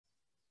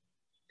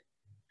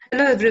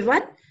Hello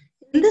everyone.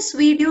 In this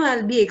video,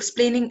 I'll be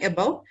explaining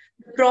about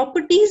the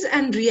properties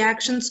and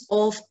reactions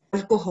of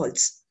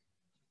alcohols.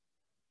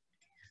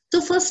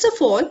 So first of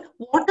all,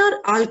 what are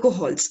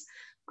alcohols?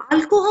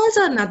 Alcohols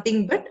are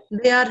nothing but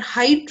they are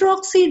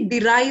hydroxy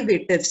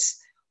derivatives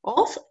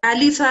of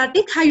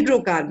aliphatic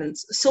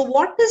hydrocarbons. So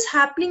what is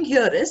happening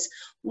here is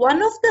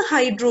one of the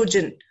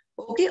hydrogen,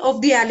 of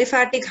the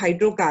aliphatic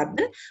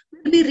hydrocarbon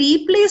will be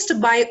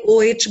replaced by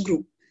OH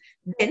group.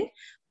 Then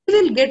we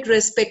will get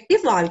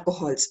respective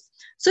alcohols.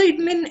 So it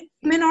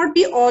may not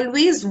be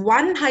always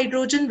one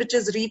hydrogen which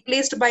is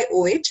replaced by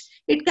OH.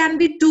 It can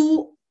be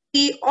 2,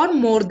 3 or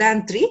more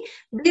than 3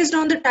 based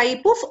on the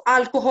type of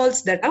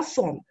alcohols that are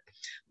formed.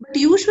 But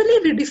usually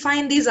we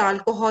define these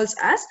alcohols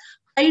as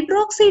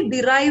hydroxy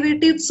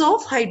derivatives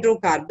of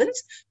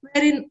hydrocarbons,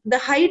 wherein the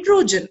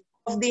hydrogen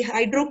of the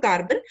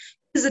hydrocarbon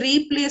is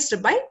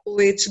replaced by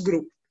OH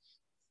group.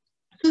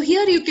 So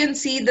here you can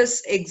see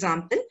this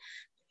example.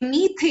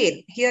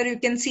 Methane, here you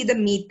can see the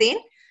methane.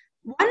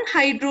 One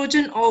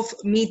hydrogen of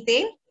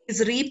methane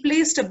is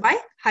replaced by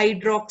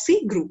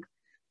hydroxy group.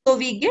 So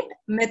we get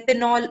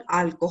methanol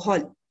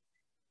alcohol.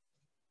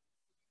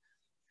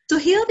 So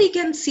here we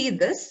can see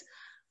this.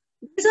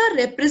 These are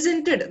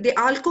represented, the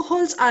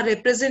alcohols are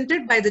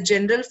represented by the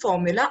general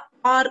formula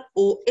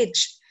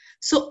ROH.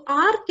 So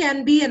R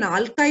can be an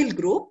alkyl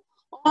group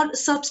or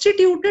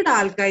substituted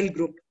alkyl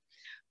group.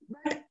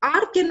 But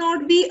R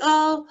cannot be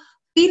a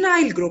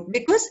phenyl group,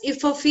 because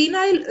if a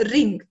phenyl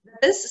ring,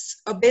 that is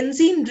a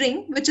benzene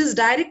ring which is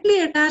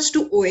directly attached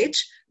to OH,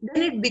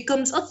 then it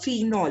becomes a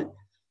phenol.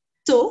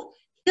 So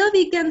here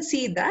we can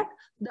see that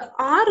the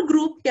R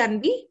group can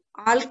be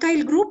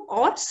alkyl group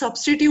or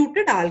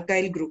substituted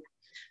alkyl group.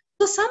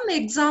 So some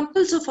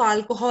examples of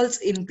alcohols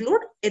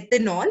include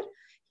ethanol.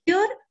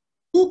 Here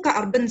 2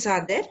 carbons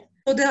are there.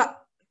 So the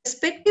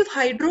respective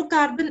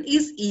hydrocarbon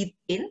is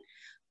ethane.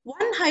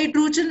 One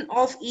hydrogen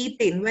of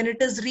ethane, when it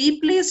is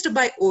replaced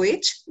by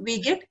OH, we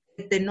get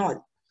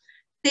ethanol.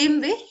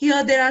 Same way,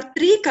 here there are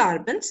 3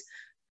 carbons.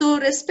 So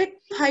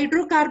respective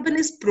hydrocarbon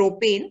is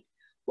propane.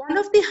 One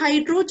of the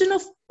hydrogen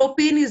of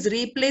propane is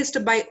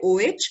replaced by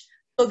OH,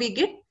 so we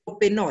get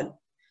propanol.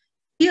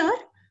 Here,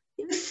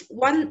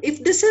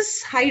 if this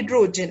is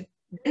hydrogen,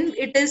 then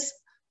it is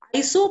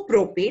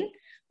isopropane.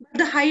 But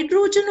the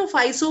hydrogen of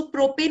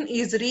isopropane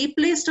is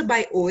replaced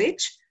by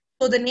OH,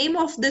 so the name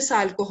of this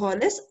alcohol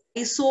is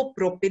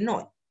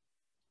isopropanol.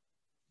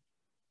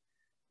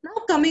 Now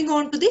coming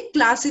on to the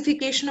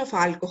classification of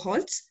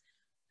alcohols.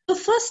 The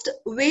first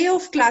way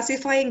of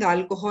classifying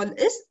alcohol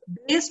is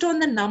based on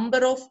the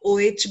number of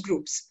OH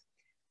groups.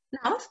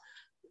 Now,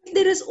 if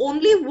there is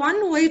only one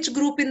OH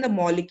group in the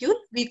molecule,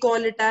 we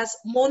call it as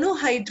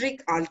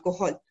monohydric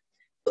alcohol.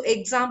 So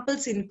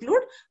examples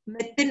include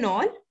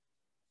methanol.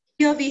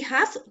 Here we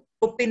have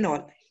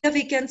propanol. Here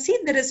we can see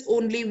there is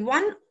only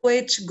one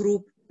OH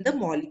group in the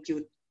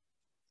molecule.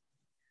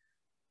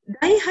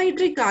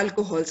 Dihydric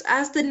alcohols,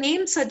 as the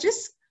name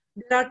suggests,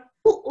 there are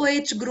 2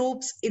 OH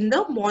groups in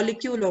the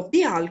molecule of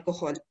the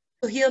alcohol.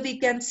 So here we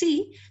can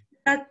see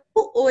there are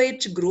 2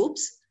 OH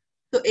groups.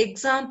 So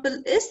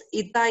example is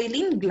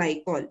ethylene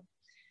glycol.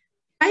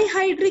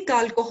 Dihydric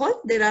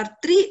alcohol, there are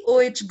 3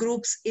 OH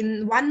groups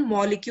in one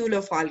molecule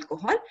of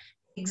alcohol.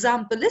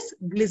 Example is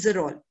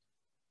glycerol.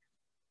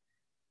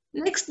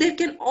 Next, there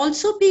can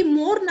also be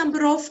more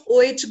number of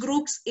OH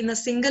groups in a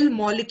single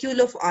molecule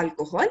of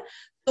alcohol.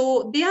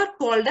 So they are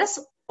called as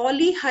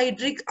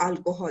polyhydric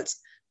alcohols.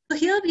 So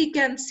here we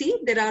can see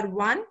there are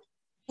 1,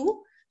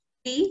 2,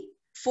 3,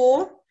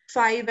 4,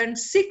 5 and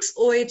 6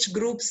 OH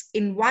groups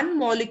in one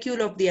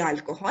molecule of the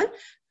alcohol.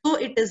 So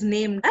it is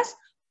named as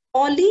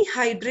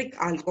polyhydric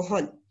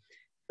alcohol.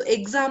 So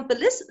example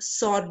is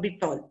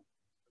sorbitol.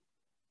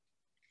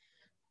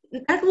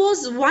 That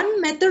was one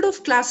method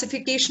of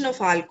classification of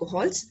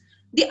alcohols.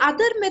 The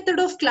other method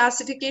of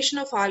classification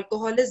of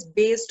alcohol is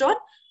based on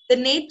the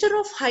nature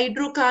of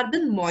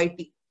hydrocarbon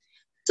moiety.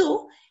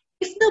 So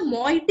if the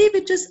moiety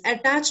which is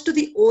attached to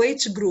the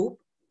OH group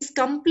is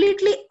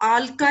completely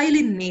alkyl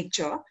in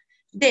nature,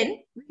 then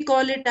we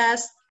call it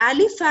as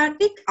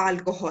aliphatic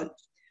alcohol.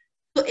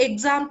 So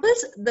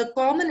examples, the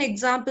common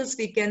examples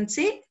we can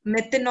say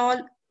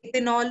methanol,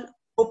 ethanol,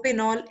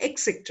 propanol,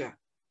 etc.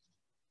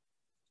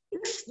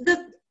 If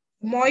the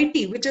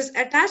moiety which is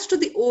attached to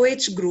the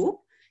OH group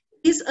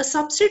is a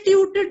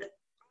substituted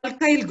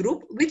alkyl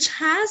group which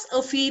has a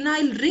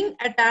phenyl ring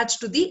attached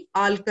to the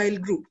alkyl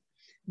group,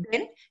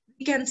 then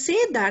we can say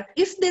that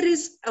if there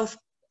is a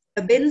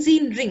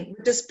benzene ring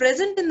which is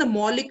present in the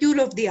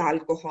molecule of the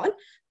alcohol,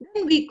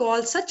 then we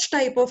call such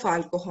type of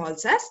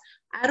alcohols as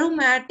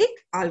aromatic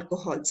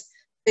alcohols.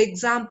 The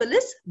example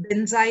is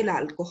benzyl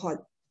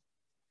alcohol.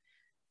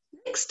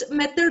 Next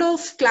method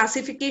of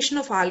classification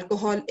of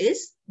alcohol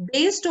is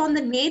based on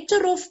the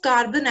nature of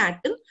carbon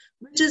atom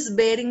which is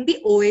bearing the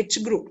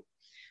OH group.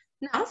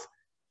 Now,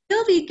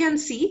 here we can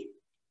see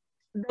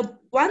the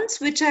ones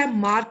which I am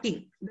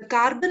marking, the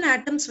carbon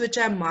atoms which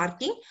I am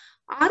marking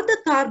are the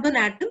carbon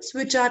atoms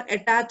which are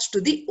attached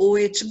to the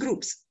OH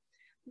groups.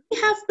 We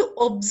have to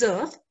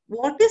observe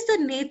what is the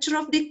nature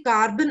of the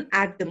carbon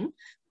atom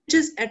which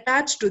is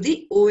attached to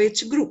the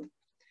OH group.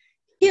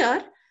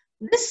 Here,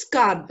 this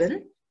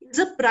carbon is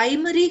a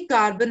primary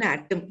carbon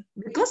atom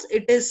because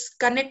it is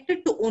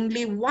connected to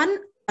only one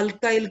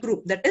alkyl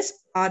group, that is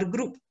R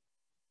group.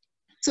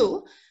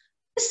 So,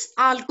 this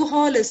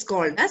alcohol is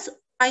called as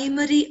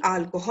primary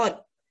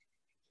alcohol.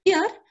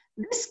 Here,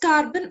 this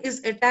carbon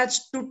is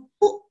attached to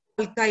two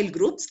alkyl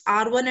groups,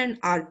 R1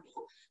 and R2.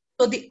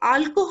 So, the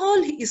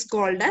alcohol is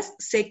called as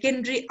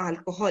secondary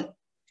alcohol.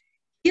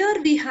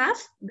 Here we have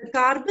the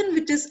carbon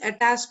which is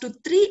attached to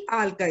three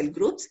alkyl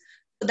groups.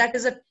 So, that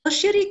is a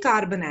tertiary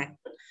carbon atom.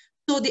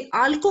 So, the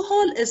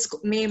alcohol is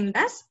named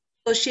as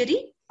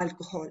tertiary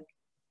alcohol.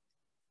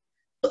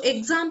 So,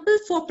 example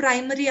for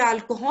primary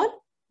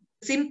alcohol,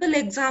 simple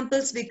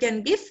examples we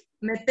can give: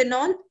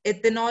 methanol,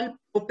 ethanol,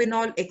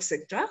 propanol,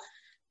 etc.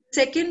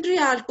 Secondary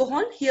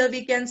alcohol, here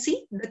we can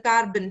see the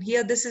carbon.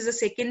 Here this is a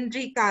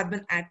secondary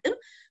carbon atom.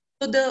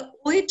 So the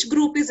OH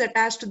group is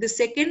attached to the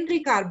secondary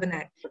carbon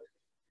atom.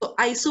 So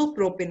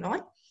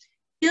isopropanol.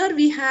 Here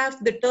we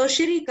have the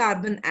tertiary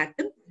carbon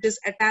atom which is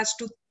attached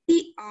to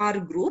three R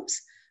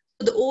groups.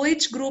 So the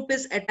OH group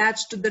is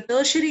attached to the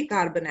tertiary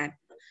carbon atom.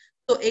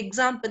 So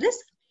example is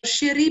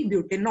tertiary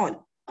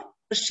butanol,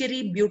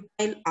 tertiary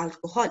butyl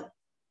alcohol.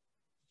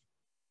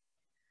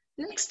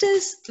 Next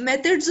is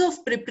methods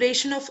of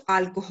preparation of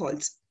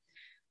alcohols.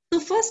 So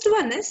first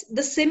one is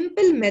the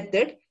simple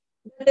method,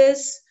 that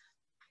is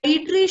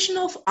hydration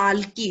of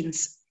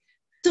alkenes.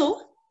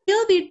 So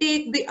here we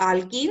take the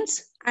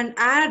alkenes and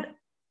add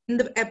in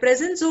the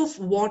presence of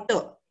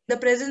water, the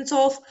presence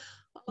of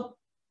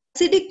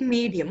acidic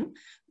medium,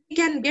 we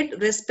can get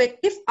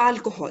respective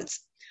alcohols.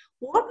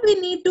 What we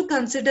need to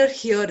consider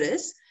here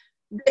is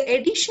the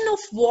addition of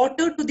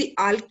water to the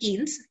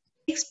alkenes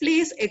takes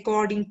place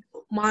according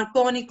to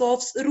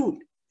Markovnikov's rule.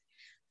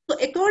 So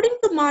according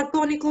to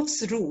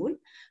Markovnikov's rule,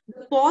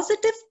 the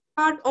positive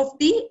part of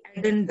the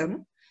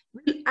addendum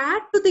will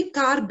add to the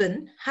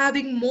carbon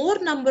having more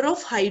number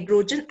of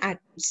hydrogen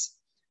atoms.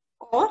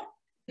 Or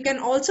you can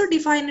also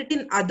define it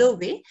in other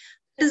way,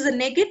 that is the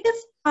negative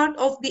part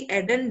of the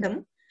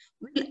addendum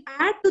will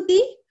add to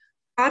the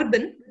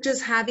carbon which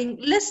is having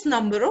less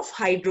number of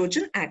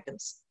hydrogen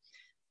atoms.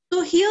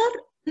 So here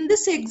in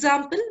this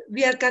example,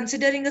 we are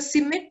considering a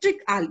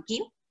symmetric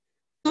alkene.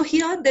 So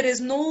here there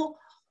is no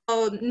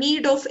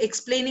need of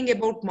explaining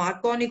about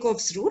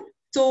Markovnikov's rule.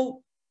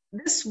 So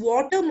this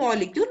water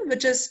molecule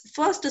which is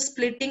first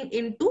splitting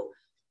into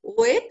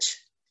OH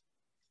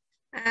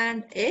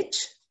and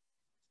H.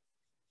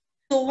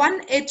 So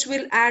one H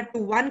will add to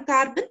one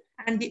carbon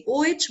and the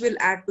OH will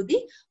add to the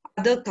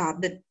other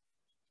carbon.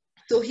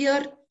 So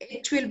here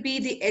H will be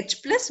the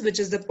H plus, which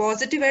is the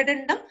positive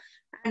addendum,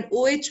 and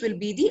OH will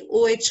be the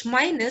OH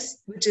minus,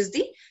 which is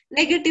the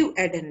negative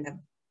addendum.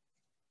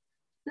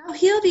 Now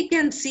here we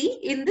can see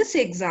in this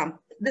example,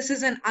 this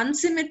is an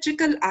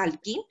unsymmetrical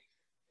alkene.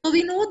 So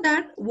we know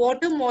that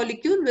water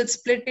molecule will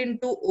split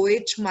into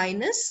OH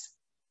minus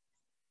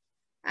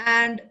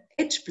and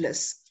H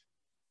plus.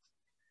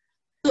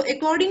 So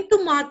according to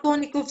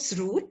Markovnikov's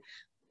rule,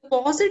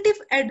 positive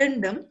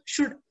addendum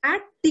should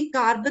add the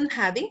carbon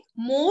having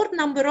more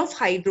number of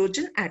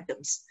hydrogen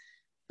atoms.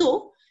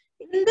 So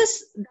in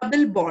this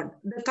double bond,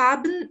 the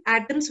carbon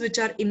atoms which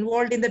are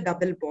involved in the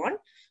double bond,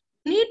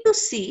 we need to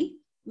see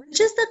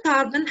which is the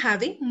carbon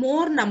having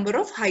more number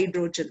of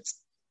hydrogens.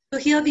 So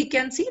here we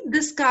can see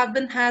this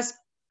carbon has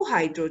 2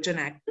 hydrogen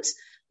atoms,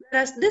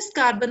 whereas this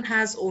carbon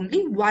has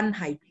only 1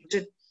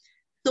 hydrogen.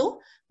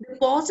 So the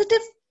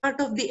positive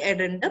part of the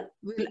addendum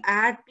will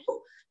add to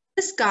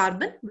this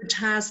carbon which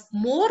has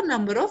more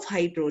number of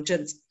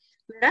hydrogens,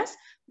 whereas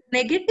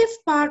the negative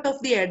part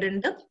of the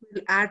addendum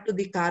will add to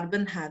the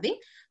carbon having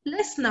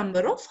less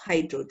number of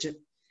hydrogen.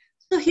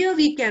 So here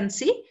we can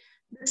see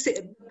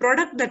the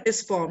product that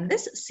is formed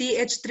is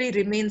CH3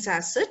 remains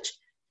as such.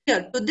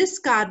 Here to this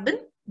carbon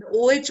the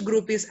OH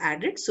group is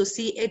added, so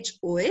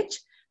CHOH,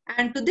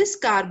 and to this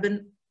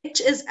carbon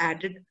H is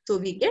added, so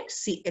we get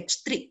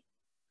CH3.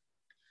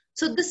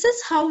 So this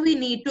is how we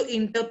need to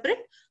interpret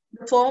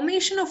the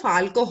formation of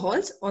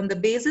alcohols on the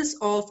basis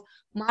of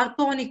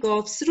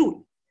Markovnikov's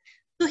rule.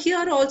 So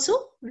here also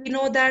we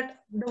know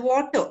that the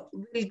water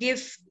will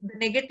give the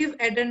negative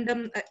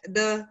addendum,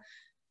 the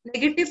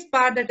negative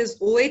part, that is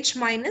OH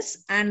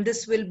minus, and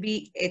this will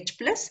be H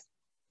plus,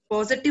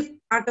 positive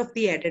part of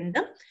the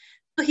addendum.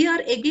 So here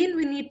again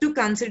we need to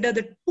consider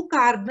the 2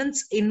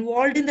 carbons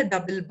involved in the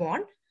double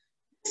bond.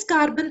 This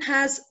carbon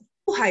has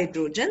 2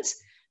 hydrogens.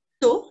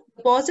 So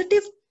the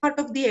positive part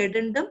of the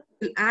addendum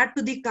will add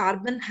to the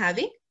carbon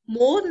having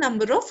more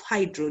number of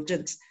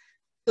hydrogens.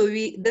 So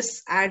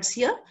this adds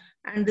here,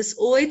 and this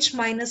OH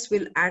minus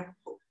will add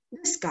to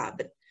this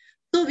carbon.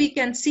 So we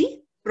can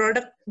see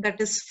product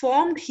that is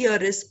formed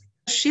here is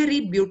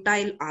tertiary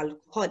butyl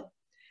alcohol.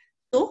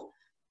 So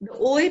the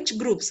OH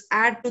groups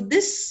add to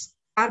this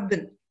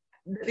carbon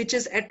which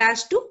is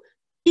attached to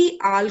 3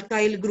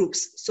 alkyl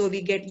groups. So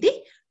we get the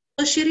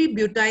tertiary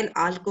butyl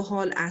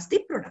alcohol as the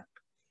product.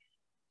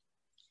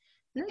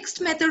 Next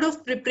method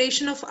of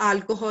preparation of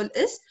alcohol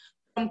is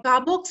from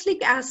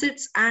carboxylic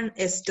acids and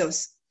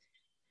esters.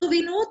 So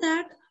we know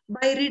that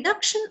by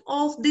reduction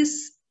of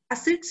these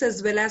acids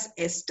as well as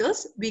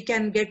esters, we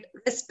can get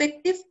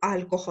respective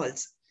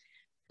alcohols.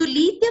 So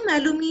lithium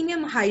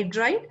aluminium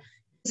hydride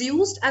is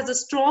used as a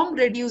strong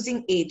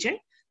reducing agent,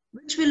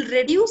 which will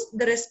reduce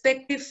the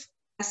respective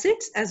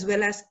acids as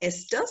well as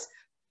esters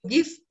to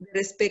give the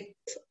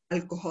respective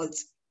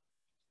alcohols.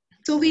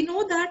 So we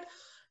know that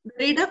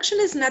the reduction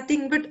is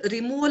nothing but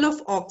removal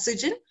of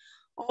oxygen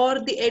or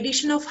the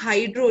addition of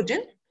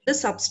hydrogen to the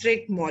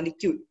substrate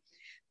molecule.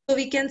 So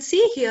we can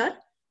see here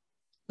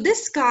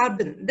this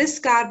carbon,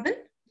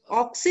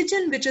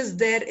 oxygen which is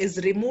there is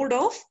removed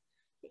off.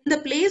 In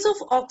the place of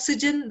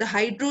oxygen, the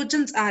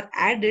hydrogens are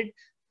added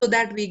so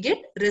that we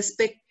get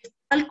respective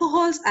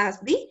alcohols as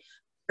the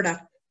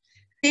product.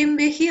 Same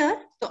way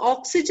here, the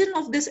oxygen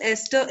of this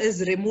ester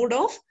is removed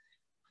off.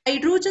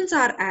 Hydrogens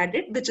are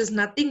added, which is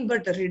nothing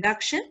but a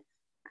reduction,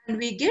 and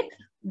we get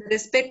the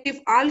respective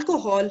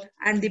alcohol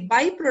and the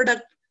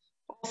byproduct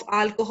of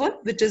alcohol,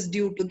 which is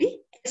due to the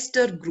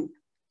ester group.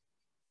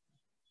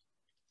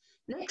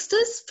 Next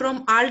is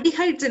from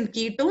aldehydes and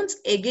ketones,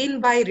 again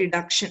by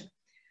reduction.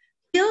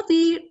 Here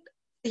we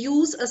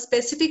use a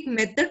specific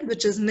method,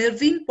 which is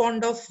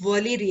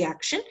Mervin-Pondorf-Verley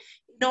reaction,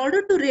 in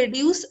order to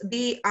reduce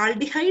the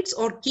aldehydes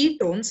or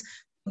ketones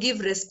to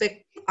give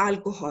respective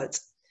alcohols.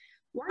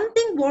 One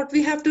thing what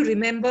we have to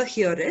remember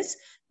here is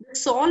the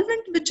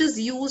solvent which is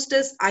used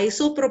is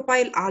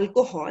isopropyl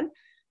alcohol,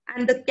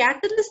 and the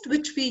catalyst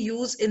which we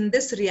use in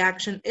this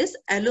reaction is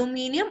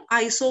aluminium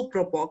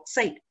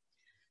isopropoxide.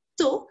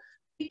 So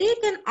we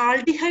take an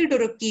aldehyde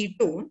or a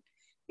ketone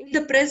in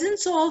the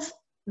presence of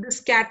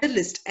this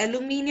catalyst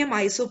aluminium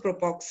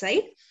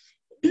isopropoxide.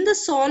 In the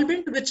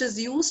solvent which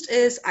is used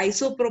is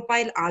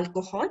isopropyl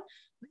alcohol,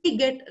 we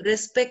get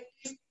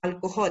respective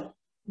alcohol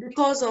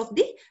because of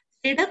the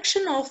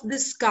reduction of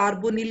this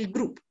carbonyl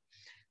group.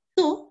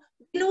 So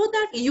we know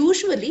that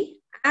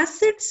usually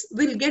acids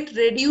will get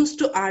reduced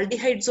to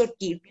aldehydes or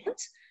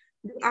ketones.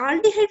 The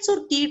aldehydes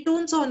or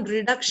ketones on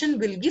reduction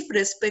will give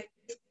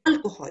respective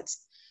alcohols.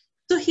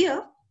 So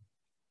here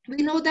we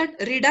know that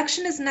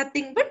reduction is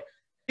nothing but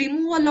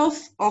removal of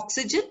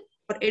oxygen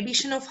or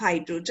addition of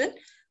hydrogen.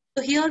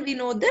 So here we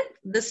know that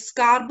this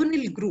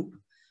carbonyl group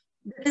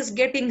that is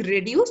getting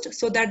reduced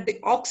so that the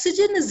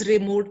oxygen is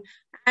removed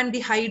and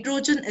the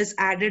hydrogen is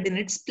added in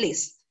its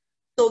place.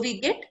 So we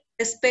get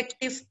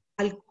respective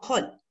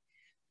alcohol.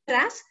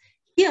 Whereas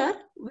here,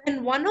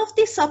 when one of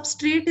the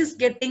substrate is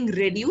getting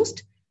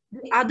reduced,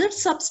 the other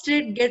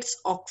substrate gets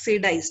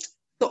oxidized.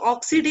 So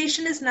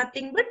oxidation is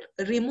nothing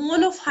but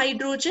removal of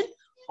hydrogen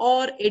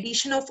or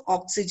addition of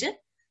oxygen.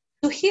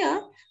 So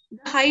here,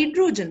 the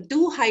hydrogen,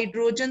 two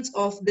hydrogens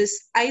of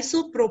this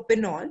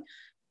isopropanol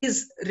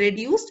is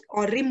reduced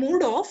or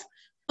removed off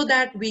so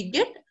that we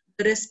get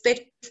the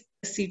respective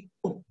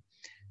acetone.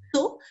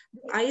 So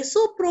the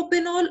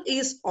isopropanol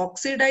is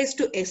oxidized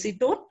to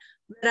acetone,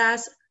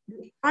 whereas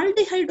the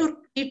aldehyde or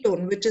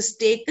ketone which is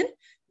taken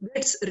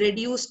gets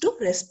reduced to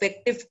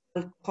respective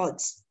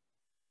alcohols.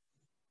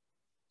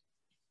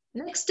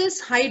 Next is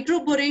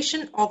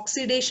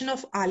hydroboration-oxidation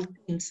of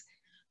alkenes.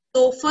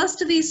 So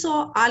first we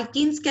saw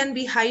alkenes can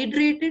be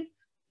hydrated to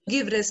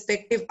give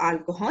respective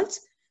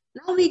alcohols.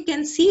 Now we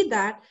can see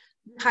that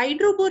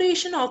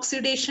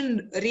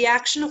hydroboration-oxidation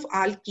reaction of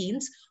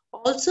alkenes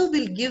also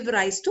will give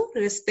rise to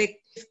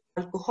respective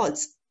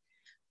alcohols.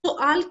 So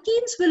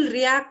alkenes will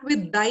react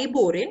with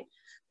diborane.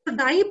 So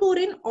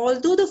diborane,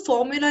 although the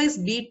formula is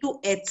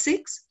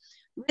B2H6,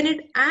 when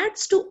it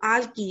adds to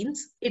alkenes,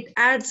 it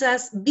adds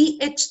as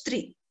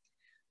BH3.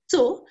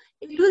 So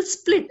it will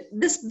split,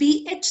 this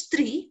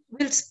BH3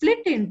 will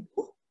split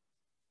into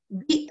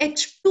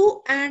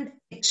BH2 and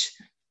H.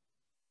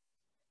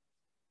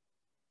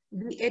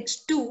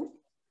 BH2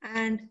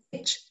 and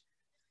H.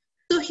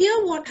 So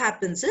here what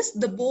happens is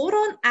the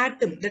boron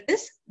atom, that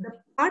is the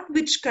part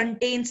which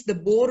contains the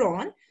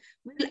boron,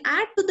 will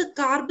add to the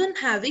carbon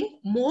having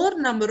more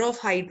number of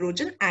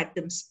hydrogen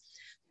atoms.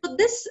 So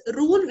this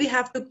rule we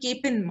have to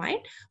keep in mind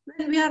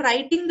when we are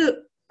writing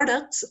the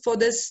products for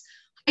this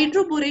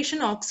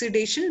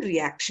hydroboration-oxidation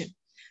reaction.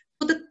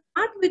 So the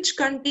part which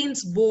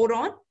contains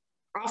boron,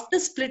 after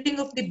splitting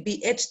of the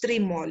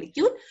BH3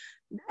 molecule,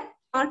 that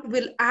part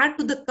will add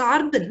to the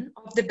carbon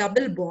of the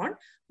double bond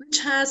which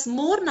has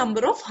more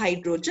number of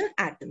hydrogen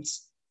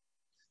atoms.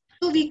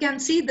 So we can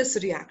see this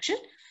reaction.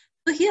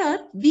 So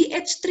here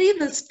BH3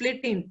 will split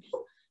into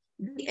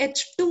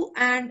BH2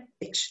 and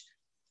H.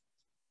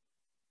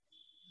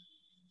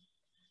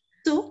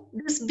 So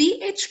this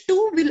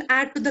BH2 will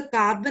add to the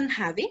carbon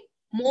having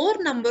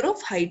more number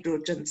of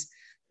hydrogens.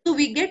 So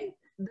we get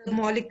the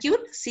molecule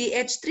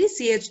CH3,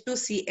 CH2,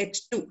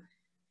 CH2.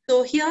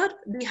 So here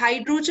the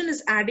hydrogen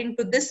is adding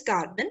to this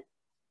carbon.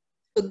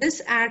 So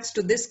this adds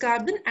to this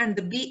carbon and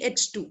the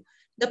BH2.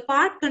 The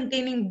part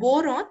containing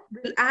boron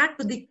will add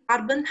to the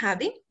carbon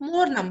having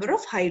more number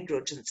of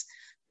hydrogens.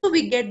 So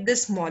we get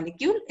this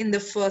molecule in the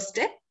first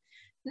step.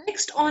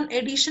 Next, on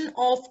addition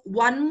of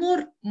one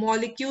more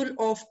molecule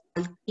of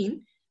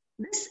alkene,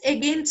 this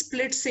again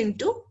splits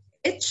into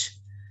H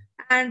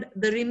and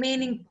the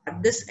remaining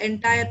part, this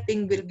entire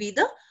thing will be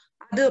the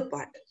other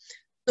part.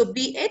 So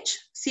BH,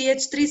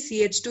 CH3,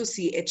 CH2,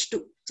 CH2.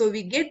 So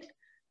we get,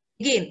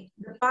 again,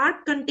 the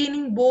part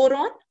containing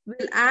boron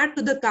will add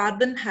to the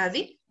carbon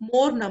having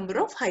more number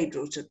of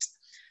hydrogens.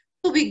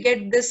 So we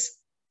get this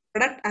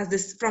product as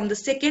this from the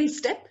second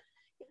step.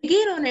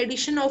 Again, on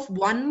addition of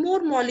one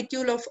more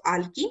molecule of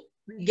alkene,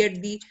 we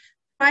get the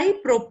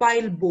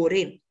tripropyl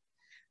borane.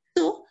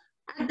 So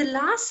at the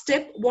last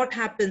step, what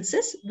happens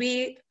is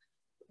we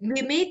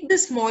make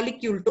this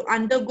molecule to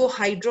undergo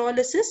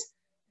hydrolysis.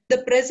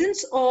 The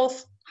presence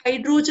of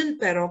hydrogen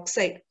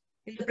peroxide,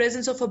 in the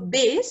presence of a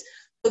base,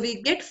 so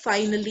we get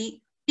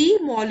finally 3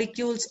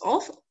 molecules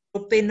of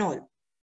propanol.